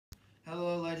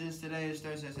Hello, Legends. Today is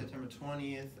Thursday, September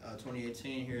 20th,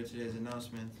 2018. Here are today's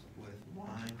announcements with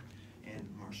Wine and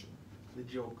Marshall. The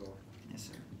Joker. Yes,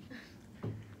 sir.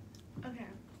 Okay.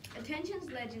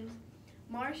 Attention's Legends.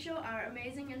 Marshall, our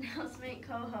amazing announcement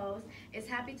co-host, is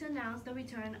happy to announce the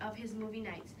return of his movie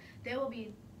nights. There will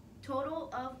be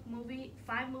total of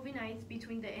 5 movie nights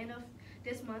between the end of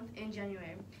this month and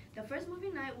January. The first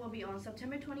movie night will be on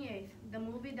September 28th. The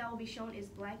movie that will be shown is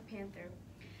Black Panther.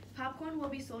 Popcorn will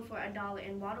be sold for $1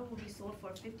 and water will be sold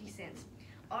for 50 cents.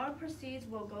 All proceeds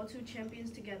will go to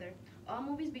Champions Together. All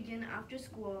movies begin after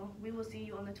school. We will see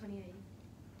you on the 28th.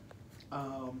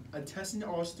 Attesting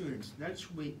all students.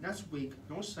 Next week,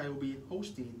 Northside will be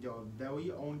hosting their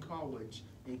very own college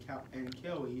in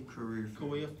Kelly career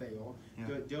fair.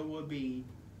 Yeah. There will be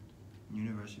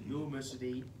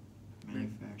university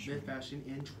manufacturing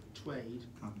and trade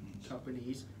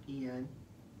companies and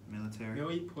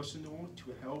military personnel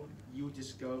to help you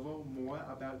discover more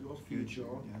about your future.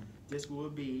 Yeah. This will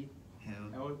be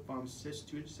held from 6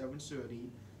 to 7:30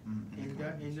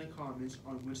 in the Commons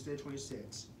on Wednesday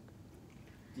 26th.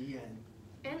 The end.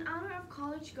 In honor of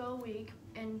College Go Week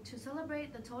and to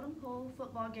celebrate the Totem Pole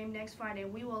football game next Friday,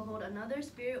 we will hold another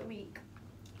Spirit Week.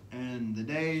 And the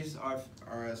days are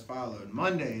as followed.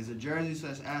 Monday is a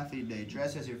jersey/athlete day.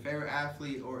 Dress as your favorite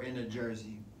athlete or in a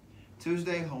jersey.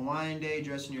 Tuesday, Hawaiian Day.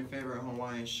 Dress in your favorite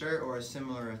Hawaiian shirt or a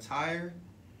similar attire.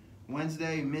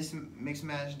 Wednesday, mixed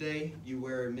match day. You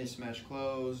wear mismatched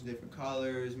clothes, different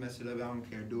colors, mess it up. I don't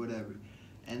care. Do whatever.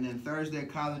 And then Thursday,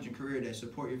 College and Career Day.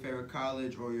 Support your favorite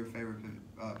college or your favorite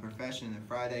profession. And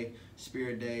Friday,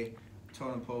 Spirit Day,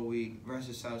 Totem Pole Week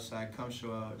versus Southside. Come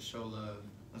show out, show love.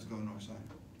 Let's go Northside.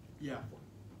 Yeah,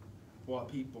 for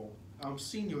people.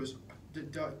 Seniors, the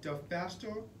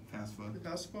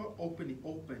festival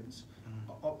opens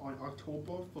on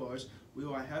October 1st. We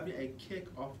are having a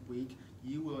kick-off week.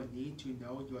 You will need to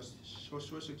know your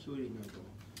social security number.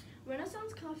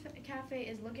 Renaissance Cafe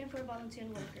is looking for a volunteer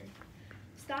worker.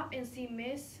 Stop and see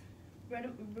Miss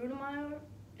Brunemeyer.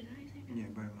 Is that how you say it? Yeah,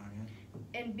 Brunemeyer,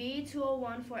 yeah. And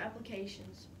B201 for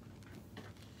applications.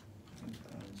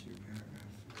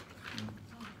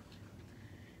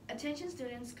 Attention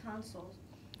students, consoles.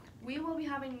 We will be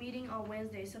having a meeting on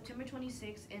Wednesday, September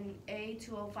 26th in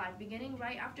A205, beginning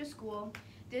right after school.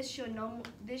 This should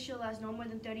last no more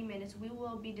than 30 minutes. We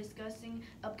will be discussing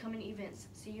upcoming events.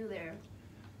 See you there.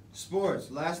 Sports.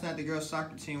 Last night, the girls'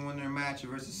 soccer team won their match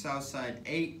versus Southside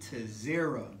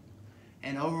 8-0.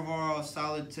 An overall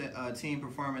solid team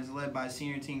performance led by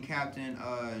senior team captain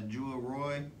Jewel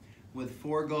Roy with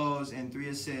 4 goals and 3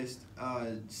 assists.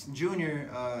 Junior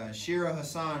Shira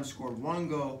Hassan scored 1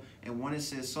 goal and 1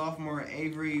 assist. Sophomore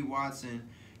Avery Watson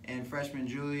and freshman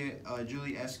Julie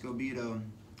Escobedo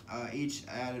each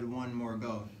added 1 more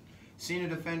goal. Senior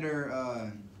defender,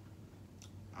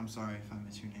 I'm sorry if I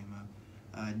messed your name up,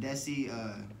 Desi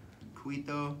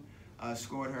Cuito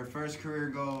scored her first career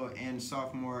goal, and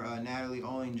sophomore Natalie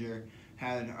Ollinger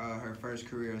had her first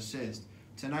career assist.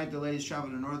 Tonight, the ladies travel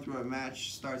to Northwood.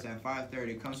 Match starts at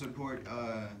 5:30. Come support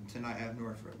tonight at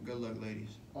Northwood. Good luck,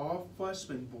 ladies. All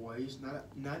freshman boys,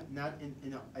 not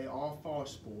in all fall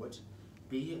sports,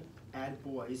 be at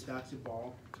boys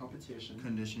basketball competition.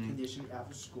 Conditioning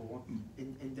after school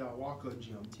in the Walker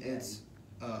gym today. It's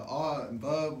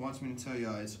Bub wants me to tell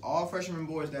y'all, it's all freshman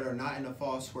boys that are not in the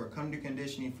fall sport. Come to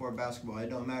conditioning for basketball. It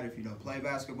don't matter if you don't play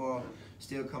basketball.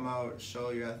 Still come out, show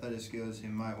your athletic skills. He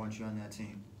might want you on that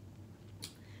team.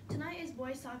 Tonight is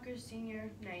boys soccer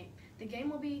senior night. The game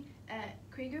will be at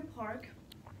Krieger Park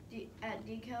at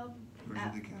DeKalb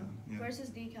versus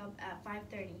DeKalb at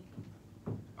 5:30.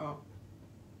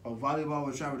 Volleyball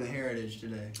will travel to Heritage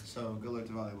today, so good luck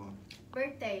to volleyball.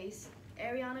 Birthdays: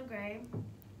 Ariana Gray,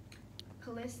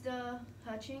 Callista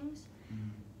Hutchings,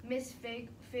 Miss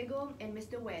Figgle, and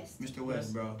Mr. West. Mr.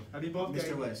 West, bro. Happy birthday.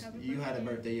 Mr. West, you had a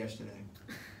birthday yesterday.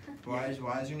 Why is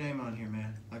your name on here,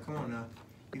 man? Like, come on now.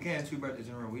 You can't have 2 birthdays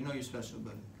in a row. We know you're special,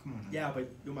 but come on now. Yeah,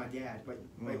 but you're my dad. But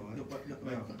okay.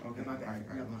 My bad.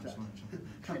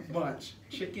 All right. Bunch,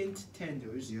 chicken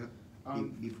tenders. Yep.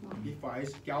 Beef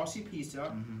fries, Galaxy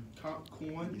pizza,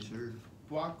 corn, yes, sir.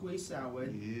 Broccoli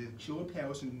salad, yeah. Chili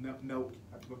peppers, and milk.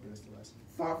 I have to look at this the rest.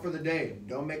 Thought for the day: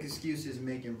 don't make excuses,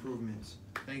 make improvements.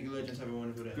 Thank you, Legends. Have a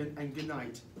wonderful day. Good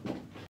night.